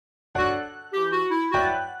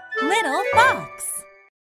little fox.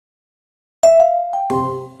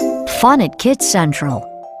 Fun at Kids Central.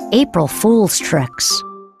 April Fool's tricks.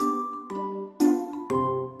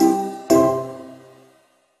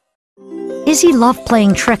 Izzy loved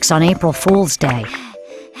playing tricks on April Fool's Day.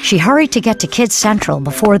 She hurried to get to Kids Central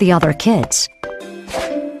before the other kids.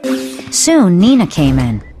 Soon, Nina came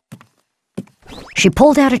in. She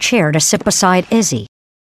pulled out a chair to sit beside Izzy.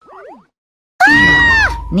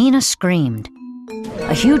 Ah! Nina screamed.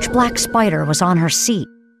 A huge black spider was on her seat.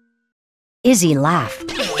 Izzy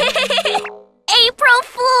laughed. April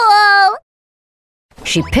Fool!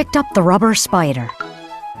 She picked up the rubber spider.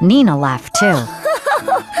 Nina laughed too.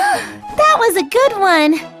 That was a good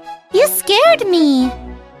one. You scared me.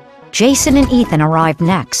 Jason and Ethan arrived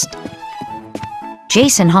next.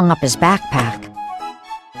 Jason hung up his backpack.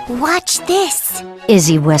 Watch this,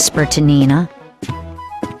 Izzy whispered to Nina.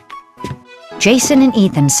 Jason and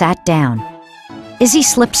Ethan sat down. Izzy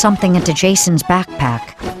slipped something into Jason's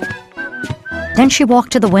backpack. Then she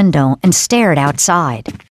walked to the window and stared outside.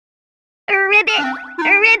 Ribbit,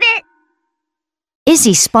 ribbit.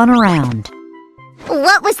 Izzy spun around.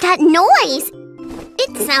 What was that noise?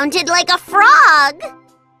 It sounded like a frog.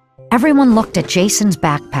 Everyone looked at Jason's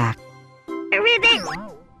backpack. Ribbit.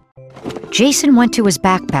 Jason went to his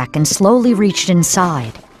backpack and slowly reached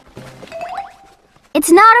inside.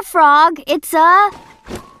 It's not a frog, it's a...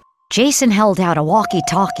 Jason held out a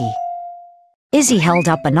walkie-talkie. Izzy held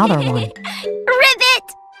up another one. Ribbit!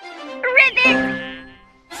 Ribbit!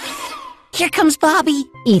 Here comes Bobby.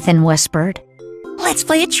 Ethan whispered. Let's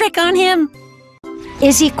play a trick on him.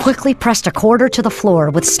 Izzy quickly pressed a quarter to the floor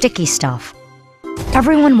with sticky stuff.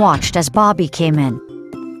 Everyone watched as Bobby came in.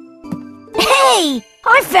 Hey!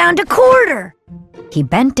 I found a quarter! He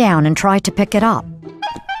bent down and tried to pick it up.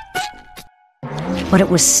 But it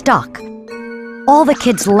was stuck. All the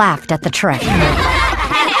kids laughed at the trick.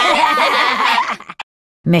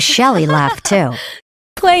 Miss Shelley laughed too.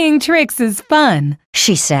 Playing tricks is fun,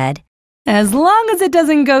 She said. as long as it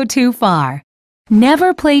doesn't go too far.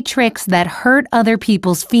 Never play tricks that hurt other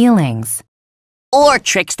people's feelings. Or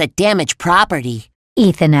tricks that damage property.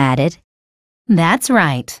 Ethan added. That's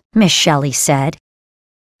right. Miss Shelley said.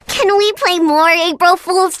 Can we play more April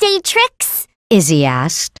Fool's Day tricks? Izzy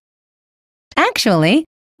asked. Actually,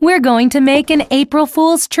 we're going to make an April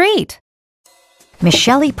Fool's treat. Miss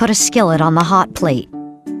Shelley put a skillet on the hot plate.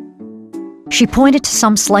 She pointed to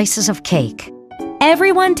some slices of cake.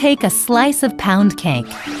 Everyone take a slice of pound cake.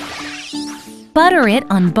 Butter it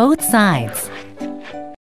on both sides.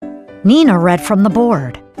 Nina read from the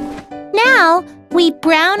board. Now, we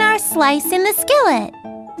brown our slice in the skillet.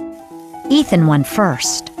 Ethan went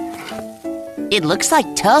first. It looks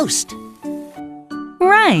like toast.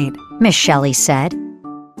 Right. Miss Shelley said.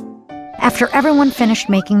 After everyone finished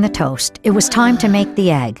making the toast, it was time to make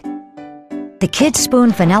the egg. The kids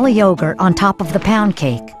spooned vanilla yogurt on top of the pound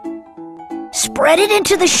cake. Spread it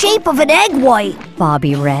into the shape of an egg white.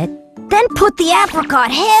 Bobby read. Then put the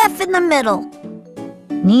apricot half in the middle.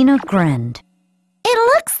 Nina grinned. It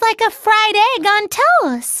looks like a fried egg on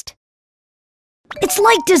toast. It's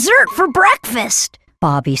like dessert for breakfast.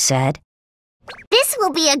 Bobby said. This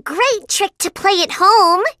will be a great trick to play at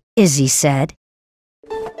home. Izzy said.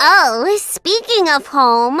 Oh, speaking of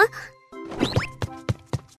home...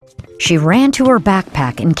 She ran to her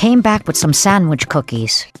backpack and came back with some sandwich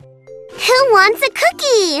cookies. Who wants a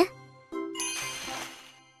cookie?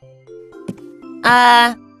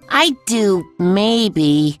 I do,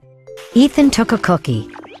 maybe. Ethan took a cookie.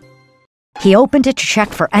 He opened it to check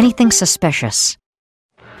for anything suspicious.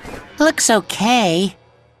 Looks okay.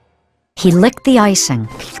 He licked the icing.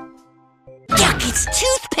 Yuck, it's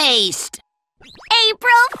toothpaste!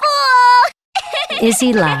 April Fool!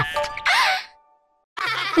 Izzy laughed.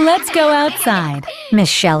 Let's go outside. Miss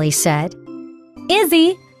Shelley said.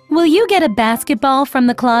 Izzy, will you get a basketball from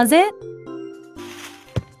the closet?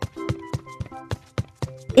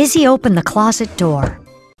 Izzy opened the closet door.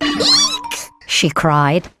 She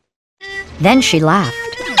cried. Then she laughed.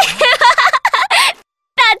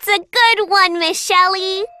 That's a good one, Miss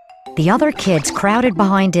Shelley. The other kids crowded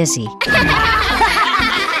behind Izzy.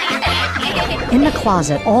 In the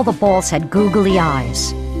closet, all the balls had googly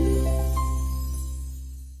eyes.